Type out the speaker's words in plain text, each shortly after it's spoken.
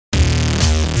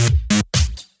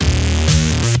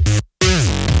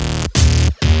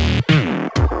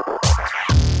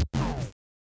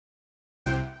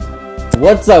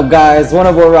What's up guys,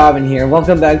 WonderBoyRobin here.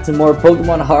 Welcome back to more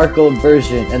Pokemon HeartGold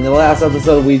version. In the last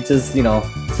episode we just,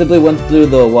 simply went through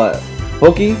the what?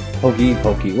 What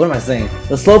am I saying?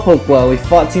 The Slowpoke well. We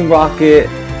fought Team Rocket,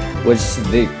 which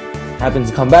they happened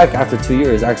to come back after 2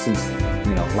 years. Actually,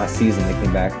 last season they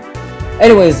came back.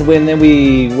 Anyways, then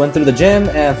we went through the gym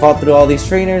and fought through all these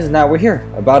trainers. Now we're here,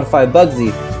 about to fight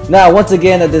Bugsy. Now, once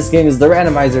again, this game is the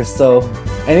randomizer, so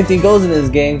anything goes in this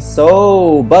game.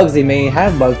 So Bugsy may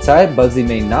have bug type, Bugsy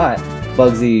may not.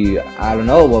 Bugsy, I don't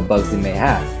know what Bugsy may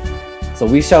have. So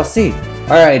we shall see.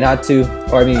 Alright,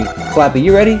 Flappy,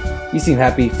 you ready? You seem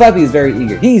happy. Flappy is very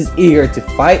eager. He's eager to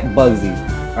fight Bugsy.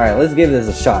 Alright, let's give this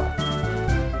a shot.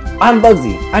 I'm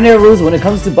Bugsy. I never lose when it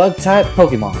comes to bug type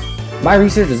Pokemon. My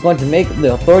research is going to make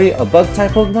the authority of bug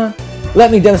type Pokemon. Let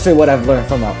me demonstrate what I've learned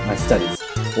from my studies.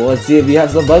 Well, let's see if you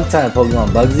have some bug type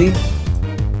Pokemon, Bugsy.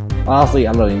 Honestly,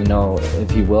 I don't even know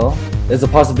if he will. There's a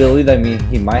possibility that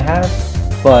he might have,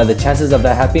 but the chances of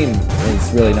that happening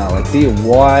is really not. Like, see,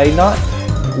 why not?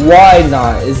 Why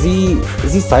not? Is he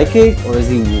psychic or is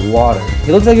he water?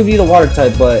 He looks like he'd be the water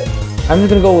type, but I'm just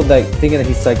gonna go with thinking that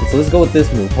he's psychic. So let's go with this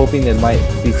move, hoping that it might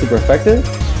be super effective.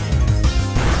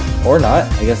 Or not,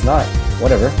 I guess not.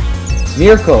 Whatever.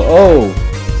 Mirko, oh,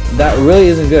 that really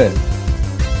isn't good.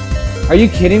 Are you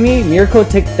kidding me? Mirko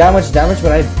take that much damage,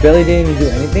 but I barely didn't even do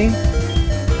anything?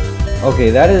 Okay,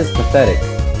 that is pathetic.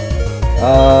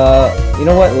 You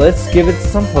know what? Let's give it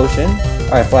some potion.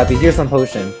 Alright, Flappy, here's some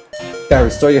potion. Gotta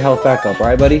restore your health back up,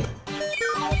 alright, buddy?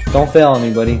 Don't fail on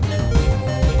me, buddy.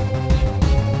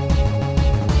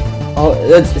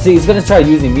 Oh, see, he's gonna try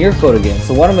using Mirko again.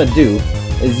 So what I'm gonna do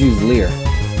is use Leer.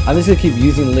 I'm just gonna keep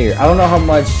using Leer. I don't know how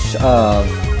much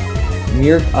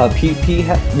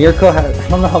Mirko has. I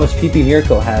don't know how much PP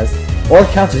Mirko has, or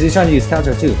counters. He's trying to use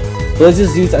counter too. But let's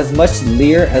just use as much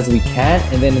Leer as we can,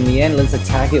 and then in the end, let's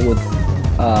attack it with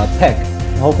Peck.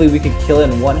 Hopefully, we can kill it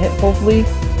in one hit. Hopefully,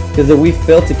 because if we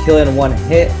fail to kill it in one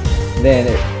hit, then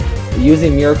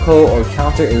using Mirko or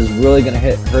counter is really gonna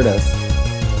hurt us.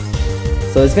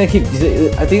 So it's gonna keep.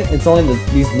 I think it's only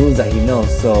these moves that he knows.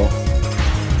 So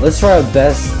let's try our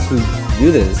best to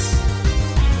do this.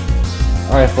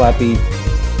 Alright, Flappy.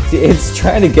 See, it's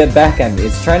trying to get back at me.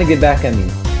 It's trying to get back at me.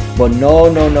 But no.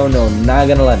 Not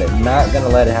gonna let it. Not gonna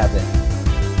let it happen.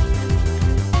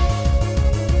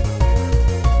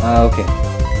 Okay.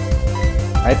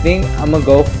 I think I'm gonna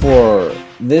go for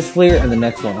this Leer and the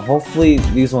next one. Hopefully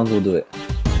these ones will do it.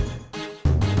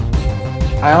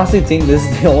 I honestly think this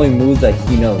is the only move that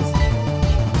he knows.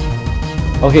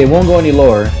 Okay, it won't go any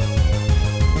lower.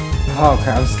 Oh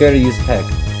crap, I'm scared to use Peck.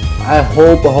 I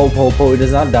hope it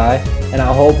does not die, and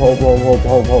I hope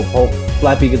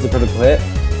Flappy gets a critical hit.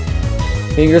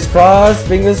 Fingers crossed,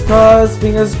 fingers crossed.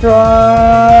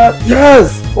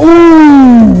 Yes!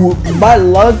 Ooh! My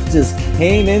luck just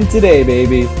came in today,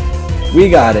 baby.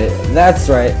 We got it. That's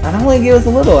right. And I only gave us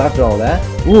a little after all that.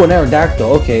 Ooh, an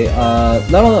Aerodactyl. Okay,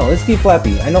 no. Let's keep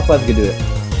Flappy. I know Flappy can do it.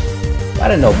 I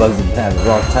didn't know Bugsy had a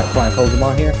raw type flying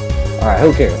Pokemon here. Alright,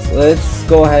 who cares? Let's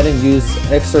go ahead and use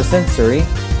Extra Sensory.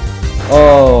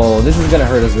 Oh, this is gonna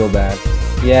hurt us real bad.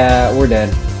 Yeah, we're dead.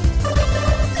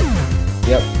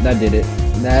 Yep, that did it.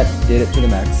 That did it to the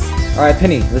max. Alright,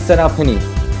 Penny. Let's send out Penny.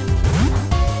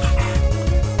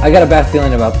 I got a bad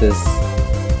feeling about this.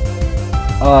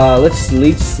 Let's just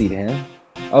Leech Seed him.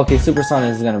 Okay, Supersonic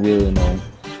is gonna really annoy him.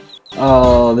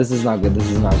 Oh, this is not good. This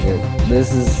is not good.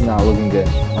 This is not looking good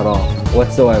at all.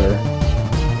 Whatsoever.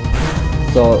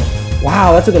 So,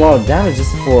 wow, that took a lot of damage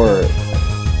just for...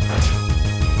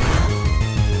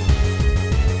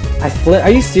 Are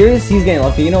you serious? He's getting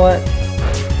lucky. You know what?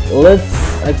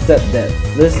 Let's accept death.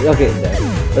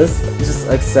 Death. Let's just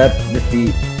accept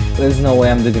defeat. There's no way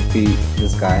I'm gonna defeat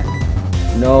this guy.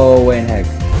 No way in heck.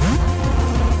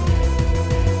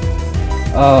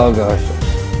 Oh gosh.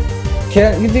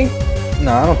 You think?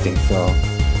 No, I don't think so.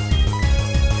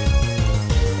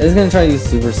 He's gonna try to use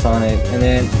Supersonic, and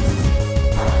then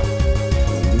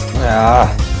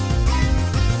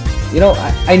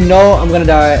I know I'm gonna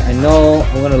die. I know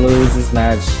I'm gonna lose this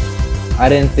match. I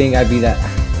didn't think I'd be that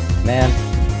man.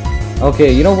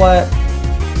 Okay, you know what?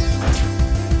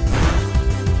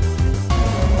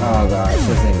 Oh gosh,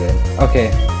 this ain't good.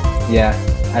 Okay, yeah,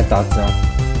 I thought so.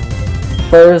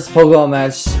 First Pokemon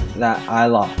match that I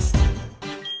lost.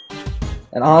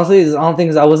 And honestly, I don't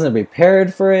think I wasn't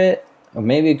prepared for it. Or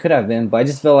maybe it could have been, but I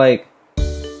just feel like,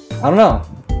 I don't know.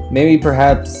 Maybe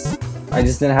perhaps I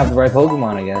just didn't have the right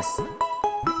Pokemon, I guess.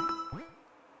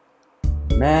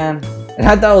 Man, and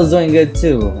I thought I was doing good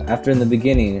too, after in the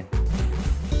beginning.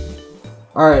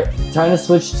 Alright, time to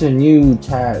switch to new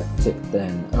tactic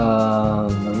then.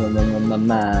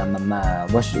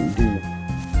 What should we do?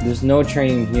 There's no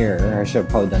training here. I should have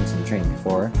probably done some training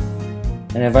before.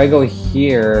 And if I go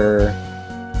here,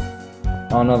 I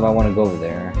don't know if I want to go over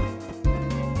there.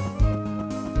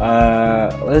 I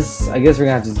guess we're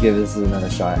gonna have to just give this another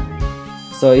shot.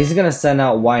 So he's gonna send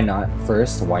out Why Not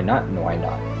first. Why not? No, why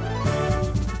not?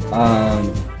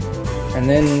 And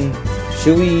then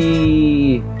should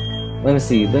we? Let me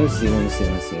see.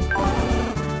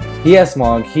 He has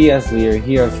Smog. He has Leer.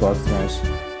 He has Rock Smash.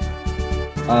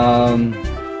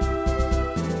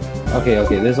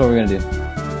 Okay. This is what we're gonna do.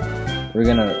 We're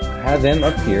gonna have him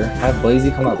up here. Have Blazy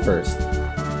come up first.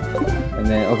 And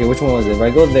then, okay, which one was it? If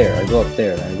I go there, I go up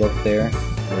there, then I go up there.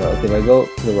 Okay, if I go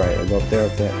to the right, I go up there,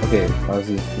 up there. Okay,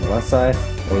 obviously from the left side.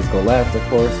 Always go left, of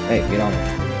course. Hey, get on.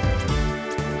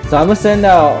 So I'm gonna send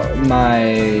out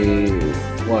my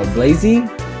Blazy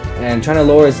and trying to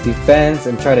lower his defense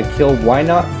and try to kill Why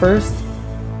Not first.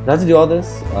 Do I have to do all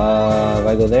this? If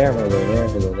I go there, if I go there,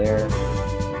 if I go there,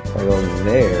 if I go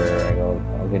there, I go.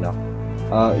 Okay, no.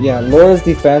 Yeah, lower his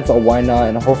defense on Why Not,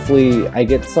 and hopefully I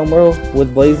get somewhere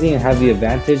with Blazy and have the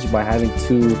advantage by having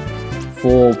 2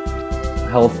 full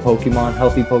healthy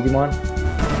Pokemon.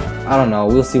 I don't know,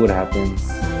 we'll see what happens.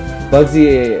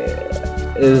 Bugsy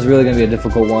is really gonna be a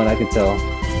difficult one, I can tell.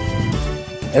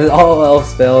 If all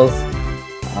else fails,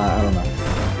 I don't know.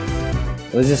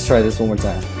 Let's just try this one more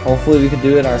time. Hopefully we can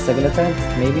do it our second attempt,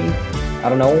 maybe? I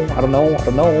don't know.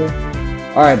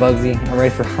 Alright, Bugsy, I'm ready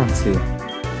for round 2.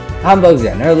 I'm Bugsy.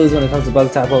 I never lose when it comes to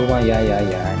bug type Pokemon. Yeah,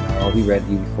 I know. We read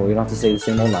you before. You don't have to say the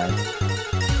same old lines.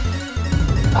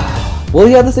 Will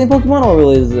he have the same Pokemon, or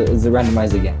really is it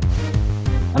randomized again?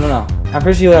 I don't know. I'm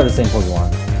pretty sure he'll have the same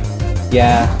Pokemon.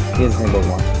 Yeah, he has the same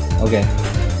Pokemon. Okay.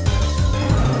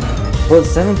 Well,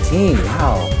 17.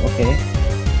 Wow. Okay.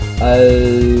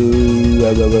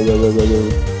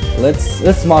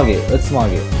 Let's smog it.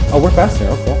 Oh, we're faster.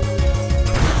 Okay.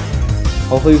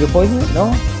 Hopefully we can poison it.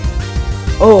 No.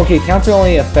 Oh, okay, counter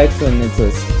only affects when it's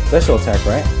a special attack,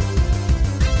 right?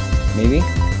 Maybe?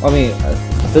 I mean, a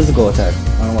physical attack. I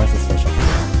don't know why it's a special.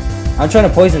 I'm trying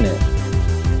to poison it.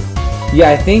 Yeah,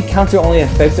 I think counter only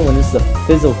affects it when this is a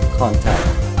physical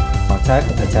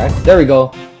attack. There we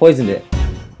go. Poisoned it.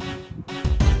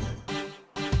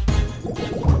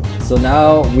 So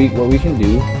now what we can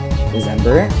do is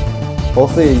Ember it.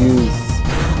 Hopefully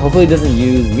it doesn't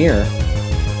use Mirror.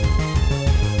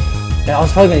 Yeah, I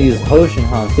was probably gonna use Potion,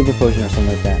 huh? Super Potion or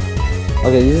something like that.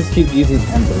 Okay, you just keep using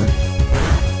Ember.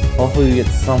 Hopefully we get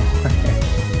somewhere.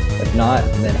 If not,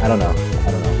 then I don't know.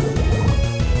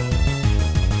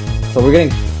 So we're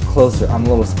getting closer. I'm a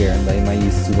little scared that he might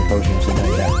use Super Potion or something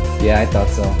like that. Yeah, I thought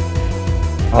so.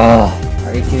 Oh,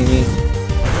 are you kidding me?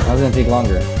 That was gonna take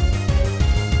longer.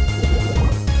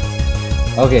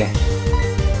 Okay.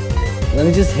 Let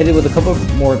me just hit it with a couple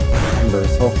more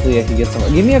embers. Hopefully I can get some.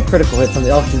 Give me a critical hit, something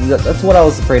else. That's what I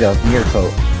was afraid of. Mirror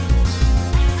Coat.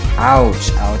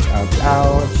 Ouch.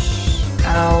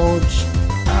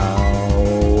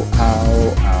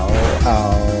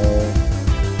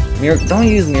 Don't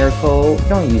use Mirror Coat.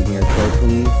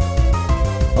 Please.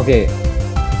 Okay.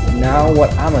 Now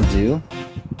what I'm gonna do.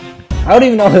 I don't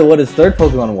even know what his third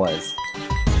Pokemon was.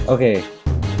 Okay.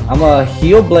 I'm gonna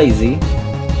heal Blazy.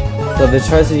 So if it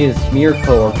tries to use Mirror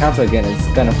Coat or counter again, it's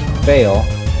gonna fail.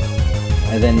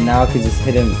 And then now I can just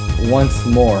hit him once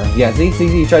more. Yeah, see,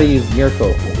 you try to use Mirror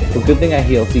Coat. But good thing I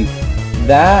heal. See,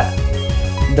 that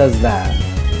does that.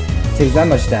 Takes that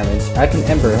much damage. I can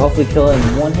Ember, hopefully kill him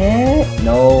in one hit.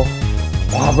 No.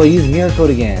 Oh, but use Mirror Coat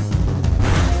again.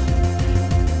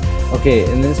 Okay,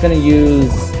 and then it's gonna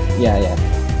use. Yeah.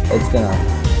 It's gonna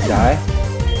die.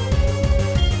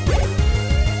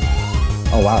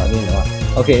 Oh wow, I didn't know.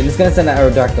 Okay, and it's gonna send out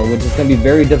Aerodactyl, which is gonna be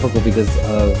very difficult because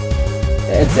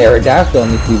it's Aerodactyl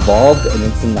and it's evolved and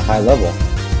it's in the high level.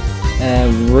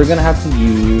 And we're gonna have to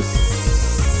use.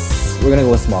 We're gonna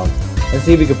go with Smog. Let's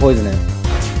see if we can poison him.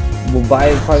 We'll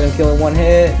probably gonna kill in one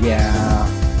hit. Yeah.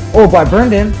 Oh, but I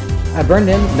burned him.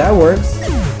 That works.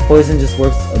 Poison just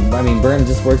works. I mean, burn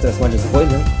just works as much as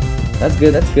poison. That's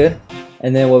good.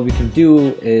 And then what we can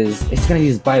do is it's gonna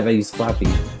use Bite if I use Floppy,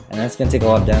 and that's gonna take a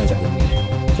lot of damage out of me.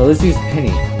 So let's use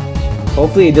Penny.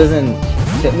 Hopefully it doesn't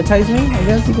hypnotize me, I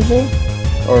guess you could say.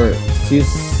 Or use,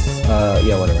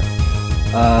 yeah, whatever.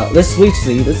 Let's Leech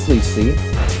Seed.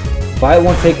 Bite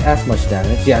won't take as much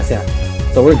damage. Yeah.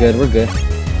 So we're good.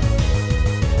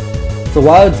 So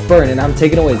while it's burned and I'm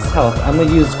taking away its health, I'm gonna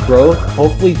use Growth,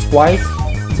 hopefully twice,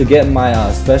 to get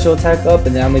my special attack up,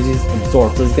 and then I'm gonna use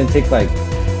Absorb. So it's gonna take like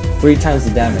 3 times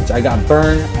the damage. I got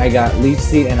Burn, I got Leech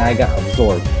Seed, and I got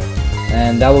Absorb.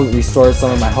 and that will restore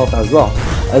some of my health as well.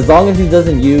 As long as he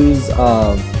doesn't use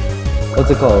what's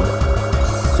it called?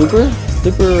 Super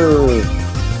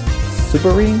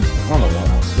ring? I don't know.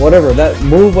 Whatever that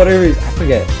move, whatever I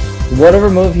forget. Whatever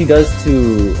move he does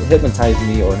to hypnotize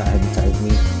me, or not hypnotize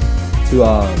me, to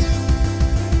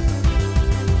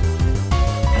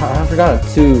I forgot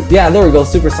to, yeah, there we go,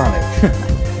 supersonic.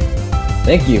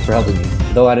 Thank you for helping me,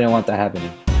 though I didn't want that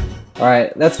happening.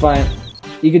 Alright, that's fine.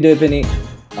 You can do it, Penny.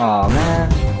 Aw, man.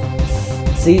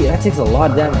 See, that takes a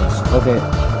lot of damage. Okay.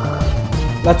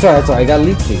 That's alright, I got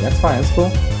Leech Seed. That's fine, that's cool.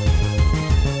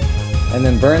 And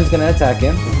then Burn's gonna attack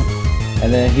him.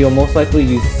 And then he'll most likely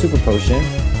use Super Potion.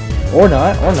 Or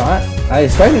not. I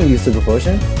expect him to use Super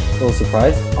Potion. A little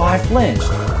surprise. Oh, I flinched.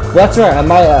 Well, that's right, I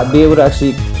might be able to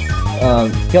actually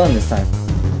kill him this time.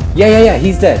 Yeah,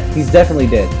 he's dead. He's definitely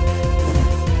dead.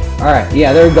 Alright,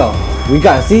 yeah, there we go. We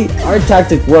got it. See, our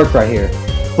tactic worked right here.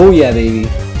 Oh yeah, baby.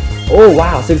 Oh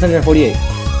wow, 648.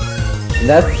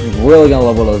 That's really gonna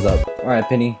level those up. Alright,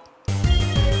 Penny.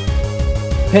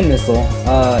 Pin Missile.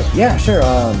 Yeah, sure.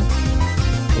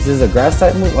 This is a grass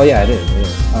type move? Oh yeah, it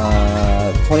is.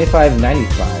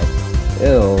 2595.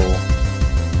 Ew.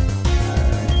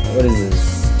 What is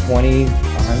this? 20?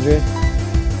 100?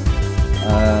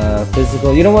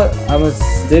 Physical. You know what? I'm gonna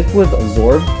stick with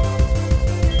Absorb.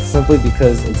 Simply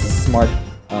because it's a smart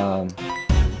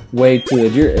way to,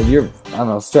 if you're I don't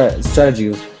know, strategy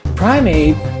was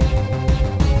Primate.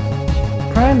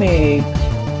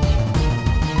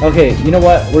 Okay, you know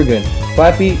what? We're good.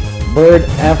 Flappy, Bird,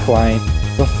 and Flying.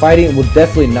 So fighting will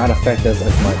definitely not affect us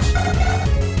as much.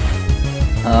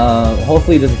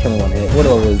 Hopefully it doesn't kill in one hit. What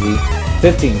level is he?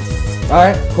 15.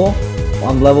 Alright, cool.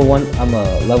 I'm level 1. I'm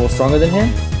a level stronger than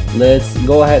him. Let's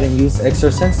go ahead and use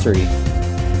Extra Sensory.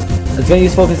 It's going to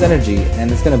use Focus Energy, and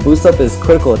it's going to boost up his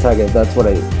critical attack if that's what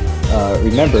I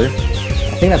remember. I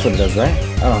think that's what it does, right?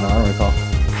 I don't know, I don't recall.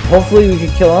 Hopefully we can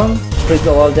kill him. Take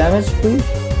a lot of damage, please.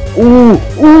 Ooh!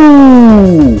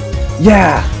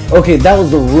 Yeah! Okay, that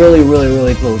was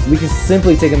really close. We can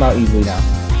simply take him out easily now.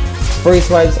 Furry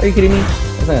Swipes, are you kidding me?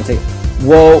 That's not going to take...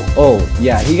 Whoa! Oh,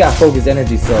 yeah, he got Focus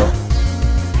Energy, so...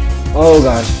 Oh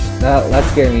gosh, that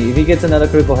scared me. If he gets another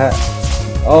critical hat...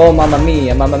 Oh, mamma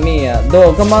mia.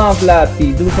 No, come on,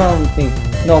 Flappy, do something.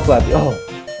 No, Flappy.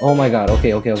 Oh my god.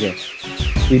 Okay.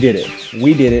 We did it.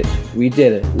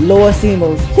 Lo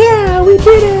hicimos. Yeah, we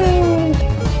did it.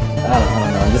 I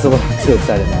don't know. I'm just a little too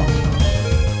excited now.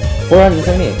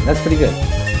 478. That's pretty good.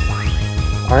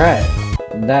 Alright.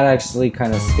 That actually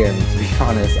kind of scared me, to be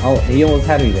honest. Oh, he almost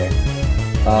had me there.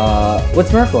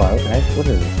 What's Miracle Eye? Okay, what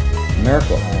is it?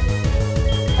 Miracle Eye.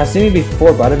 I've seen it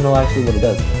before, but I don't know actually what it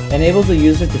does. Enables the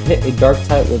user to hit a dark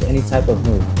type with any type of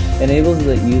move. Enables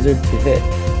the user to hit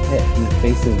in the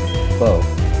face of foe.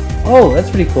 Oh, that's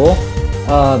pretty cool.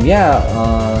 Let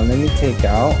me take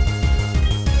out.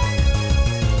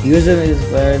 User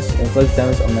inflicts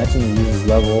damage on matching the user's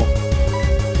level.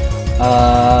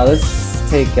 Let's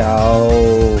take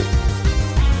out.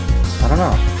 I don't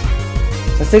know.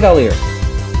 Let's take out Lear.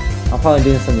 I'm probably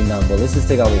doing something dumb, but let's just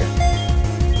take out Lear.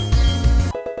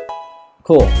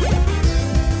 Cool.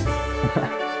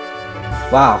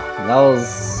 Wow, that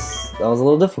was a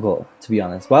little difficult, to be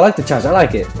honest. But I like the challenge, I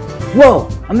like it. Whoa,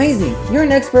 amazing! You're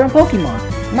an expert on Pokemon.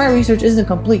 My research isn't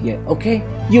complete yet, okay?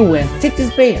 You win. Take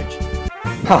this badge.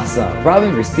 Awesome.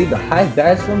 Robin received the highest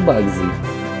badge from Bugsy.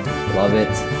 Love it.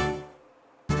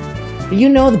 Do you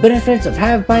know the benefits of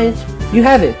Hive Badge? You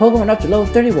have it. Pokemon up to level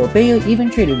 30 will obey you, even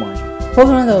treated one.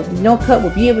 Pokemon with no cut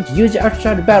will be able to use your Ultra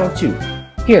Shot to battle too.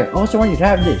 Here, I also want you to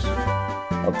have this.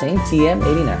 Obtain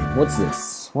TM89. What's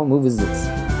this? What move is this?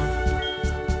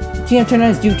 TM turn on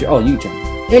is U-turn. Oh, U-turn.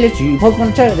 It lets you use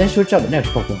Pokemon type, then switch out the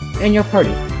next Pokemon in your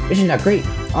party. Isn't that great?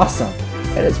 Awesome.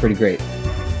 That is pretty great.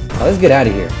 Oh, let's get out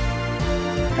of here.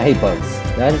 I hate bugs.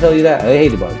 Did I tell you that? I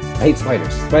hate bugs. I hate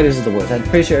spiders. Spiders is the worst. I'm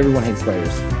pretty sure everyone hates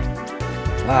spiders.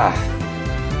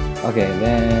 Okay,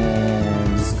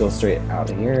 then just go straight out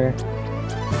of here.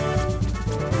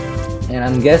 And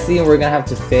I'm guessing we're gonna have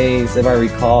to face, if I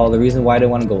recall, the reason why I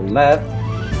didn't want to go left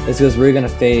is because we're gonna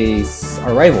face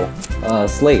our rival,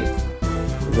 Slade.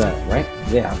 Is that right?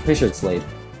 Yeah, I'm pretty sure it's Slade.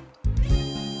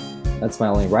 That's my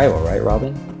only rival, right,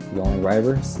 Robin? The only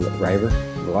rival?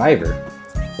 Rival?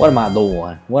 What am I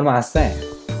doing? What am I saying?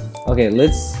 Okay,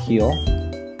 let's heal.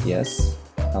 Yes,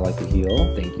 I like to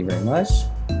heal. Thank you very much.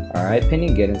 Alright,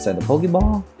 Penny, get inside the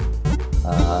Pokeball.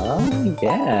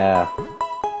 Yeah.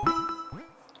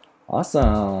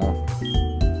 Awesome.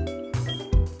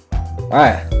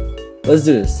 Alright, let's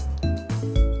do this.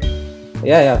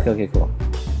 Yeah, okay, cool.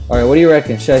 Alright, what do you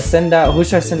reckon? Should I send out, who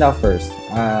should I send out first?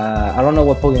 I don't know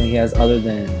what Pokemon he has other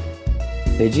than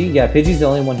Pidgey? Yeah, Pidgey's the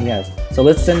only one he has. So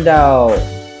let's send out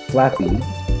Flappy.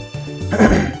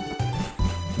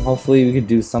 Hopefully we could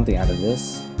do something out of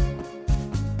this.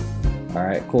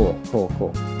 Alright, cool.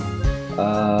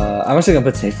 I'm actually gonna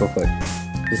put safe real quick.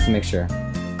 Just to make sure.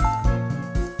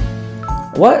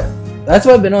 What? That's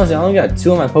what I've been noticing. I only got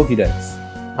 2 on my Pokédex.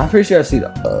 I'm pretty sure I've seen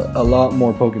a lot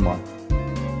more Pokemon.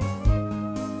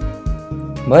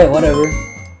 But whatever.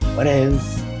 What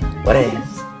is?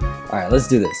 Alright, let's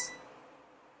do this.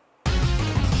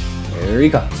 Here he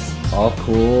comes. All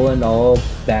cool and all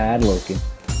bad looking.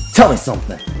 Tell me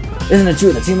something. Isn't it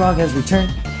true that Team Rocket has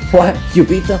returned? What? You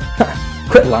beat them?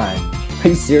 Quit lying. Are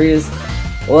you serious?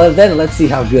 Well then, let's see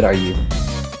how good are you.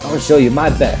 I'm gonna show you my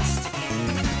best.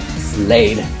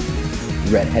 Slade.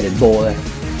 Red-headed boy.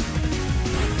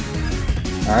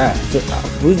 Alright, so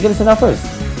who's gonna send out first?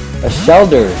 A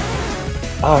Shelder.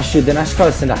 Oh shoot, then I should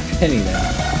probably send out Penny then.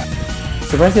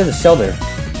 Surprised he has a Shelder.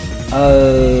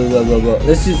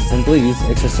 Let's just simply use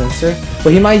Extra Sensor.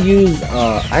 But he might use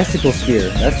Icicle Spear.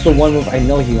 That's the one move I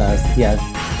know he has.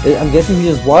 I'm guessing he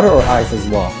uses water or ice as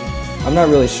well. I'm not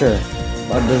really sure.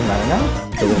 But it doesn't matter now.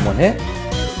 So win 1 hit.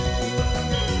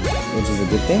 Which is a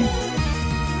good thing.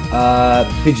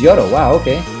 Pidgeotto, wow,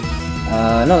 okay.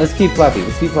 No, let's keep Flappy.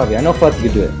 I know Flappy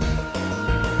could do it.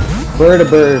 Bird a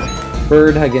bird.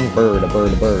 Bird against bird. A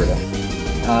bird.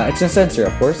 Extra Sensor,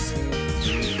 of course.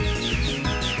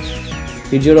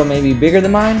 Pidgeotto may be bigger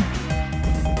than mine.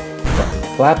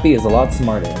 But Flappy is a lot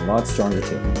smarter and a lot stronger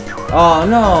too. Oh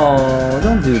no,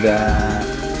 don't do that.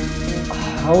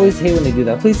 I always hate when they do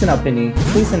that. Please send out Penny.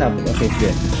 Okay, it's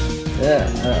good.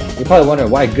 You're probably wondering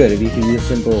why good if you can use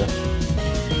simple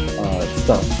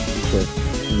stuff with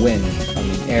wind,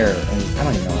 air, and I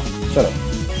don't even know. Shut up.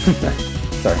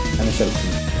 Sorry, I'm gonna shut up.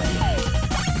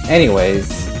 Anyways,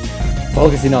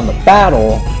 focusing on the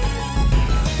battle.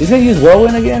 He's gonna use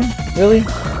Whirlwind again? Really?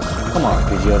 Come on,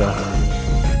 Pidgeotto.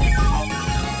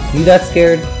 You that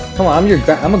scared? Come on,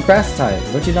 I'm a grass type.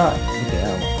 Don't you not? Okay, I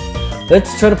don't know.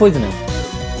 Let's try to poison him.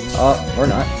 Or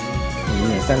not.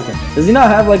 Does he not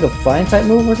have like a flying type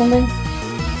move or something?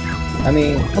 I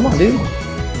mean, come on, dude.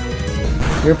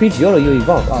 You're a Pidgeotto, you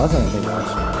evolve. Oh, that's not gonna take much.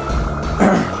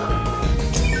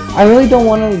 I really don't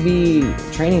want to be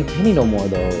training Penny no more,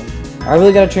 though. I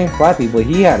really gotta train Flappy, but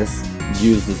he had to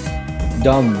use this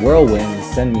dumb Whirlwind to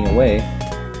send me away.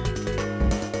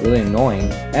 Really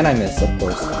annoying. And I missed, of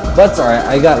course. But it's alright,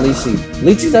 I got Leechy.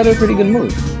 Leechy's had a pretty good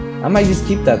move. I might just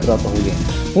keep that throughout the whole game.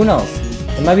 Who knows?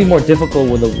 It might be more difficult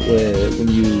with when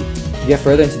you get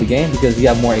further into the game because you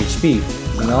have more HP,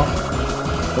 you know?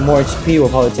 The more HP will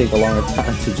probably take a longer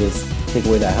time to just take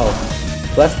away that health.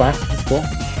 But that's fine, that's cool.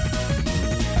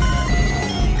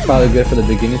 Probably good for the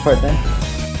beginning part then.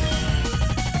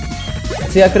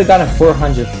 See, I could have gotten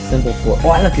 400 simple 4. Oh,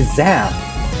 I like a Zap!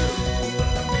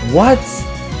 What?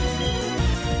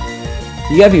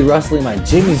 You gotta be rustling my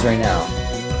jimmies right now.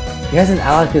 He has an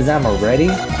Alakazam already?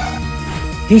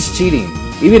 He's cheating.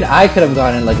 Even I could have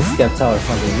gotten like a Skeptile or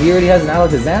something. He already has an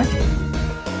Alakazam?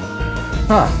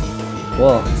 Huh.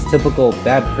 Well, it's typical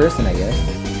bad person, I guess.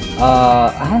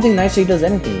 I don't think Nightshade does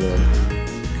anything really.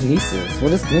 Kinesis.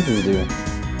 What does Kinesis do?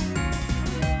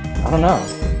 I don't know.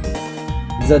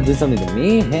 Does that do something to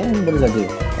me? Him? What does that do?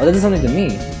 Oh, that does something to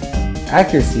me.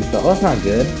 Accuracy fell. Oh, that's not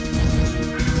good.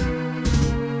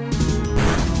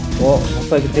 Well,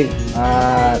 hopefully I can take...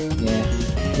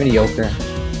 yeah. Mediocre.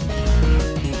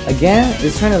 Again,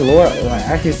 it's trying to lower my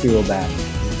accuracy real bad.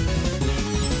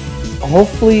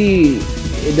 Hopefully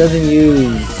it doesn't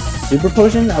use Super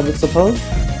Potion, I would suppose.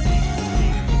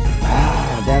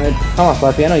 Ah, damn it. Come on,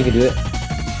 Flappy, I know you can do it.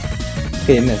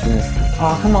 Okay, you missed.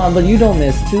 Oh, come on, but you don't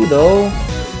miss too, though.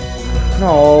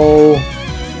 No.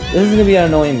 This is gonna be an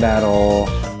annoying battle.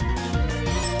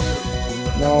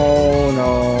 No.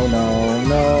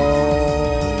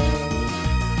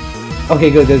 Okay,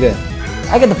 good.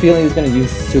 I get the feeling he's gonna use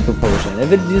Super Potion.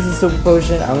 If it uses Super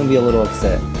Potion, I'm gonna be a little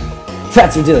upset.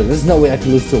 That's ridiculous. There's no way I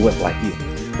can lose to a whip like you.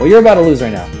 Well, you're about to lose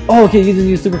right now. Oh, okay, you didn't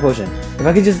use Super Potion. If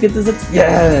I could just get this up.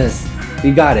 Yes!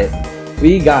 We got it.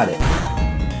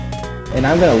 And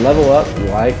I'm gonna level up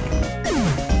like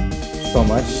so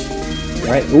much.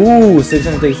 Right? Ooh,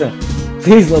 637.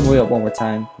 Please level me up one more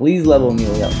time. Please level me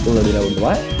up.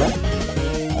 What?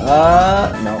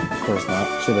 No, of course not.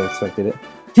 Should have expected it.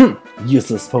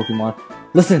 Useless Pokemon.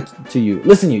 Listen you.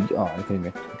 Oh, I couldn't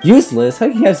even. Useless? How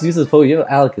can you have useless Pokemon? You have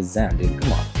Alakazam, dude.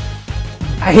 Come on.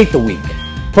 I hate the weak.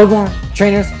 Pokemon,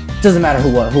 trainers, doesn't matter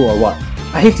who or what.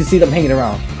 I hate to see them hanging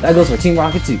around. That goes for Team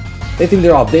Rocket too. They think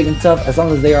they're all big and tough as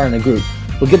long as they are in a group.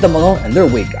 But get them alone and they're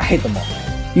weak. I hate them all.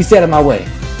 You stay out of my way.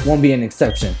 Won't be an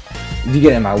exception if you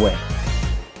get in my way.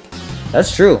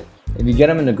 That's true. If you get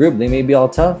them in a group, they may be all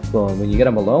tough, but when you get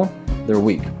them alone, they're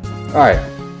weak. Alright.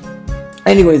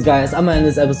 Anyways, guys, I'm gonna end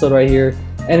this episode right here.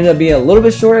 Ended up being a little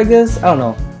bit short, I guess. I don't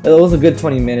know. It was a good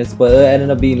 20 minutes, but it ended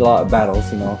up being a lot of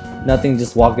battles, you know. Nothing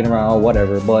just walking around or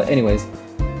whatever. But anyways,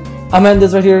 I'm gonna end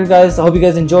this right here, guys. I hope you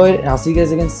guys enjoyed, and I'll see you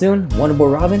guys again soon.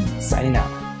 WonderBoyRobin, signing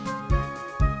out.